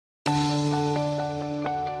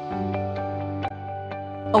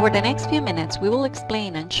Over the next few minutes, we will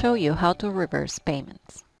explain and show you how to reverse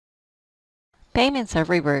payments. Payments are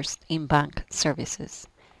reversed in bank services.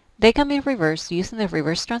 They can be reversed using the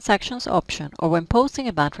Reverse Transactions option or when posting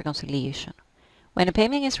a bank reconciliation. When a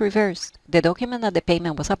payment is reversed, the document that the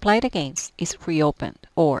payment was applied against is reopened,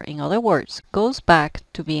 or, in other words, goes back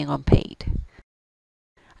to being unpaid.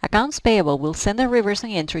 Accounts payable will send the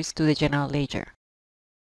reversing entries to the general ledger.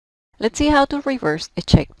 Let's see how to reverse a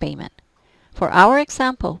check payment. For our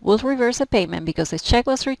example, we'll reverse a payment because a check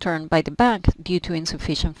was returned by the bank due to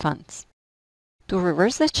insufficient funds. To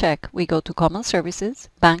reverse the check, we go to Common Services,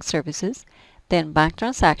 Bank Services, then Bank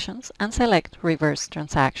Transactions, and select Reverse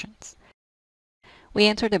Transactions. We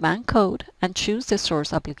enter the bank code and choose the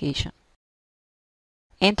source application.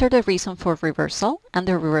 Enter the reason for reversal and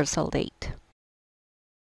the reversal date.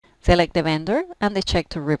 Select the vendor and the check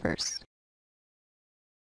to reverse.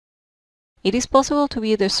 It is possible to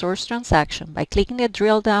view the source transaction by clicking the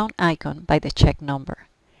drill-down icon by the check number.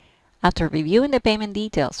 After reviewing the payment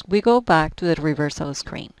details, we go back to the reversal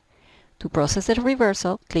screen. To process the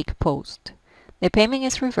reversal, click Post. The payment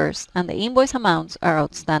is reversed and the invoice amounts are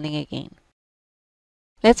outstanding again.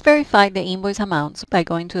 Let's verify the invoice amounts by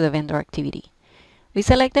going to the vendor activity. We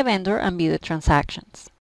select the vendor and view the transactions.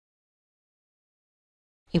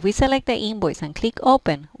 If we select the invoice and click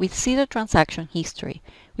Open, we see the transaction history,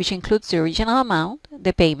 which includes the original amount,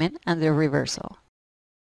 the payment, and the reversal.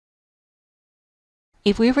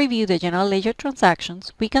 If we review the general ledger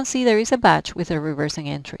transactions, we can see there is a batch with the reversing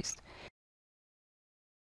entries.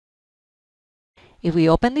 If we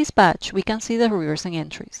open this batch, we can see the reversing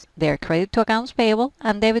entries. They are credit to accounts payable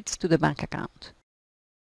and debits to the bank account.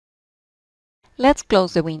 Let's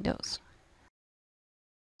close the windows.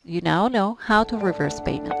 You now know how to reverse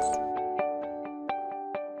payments.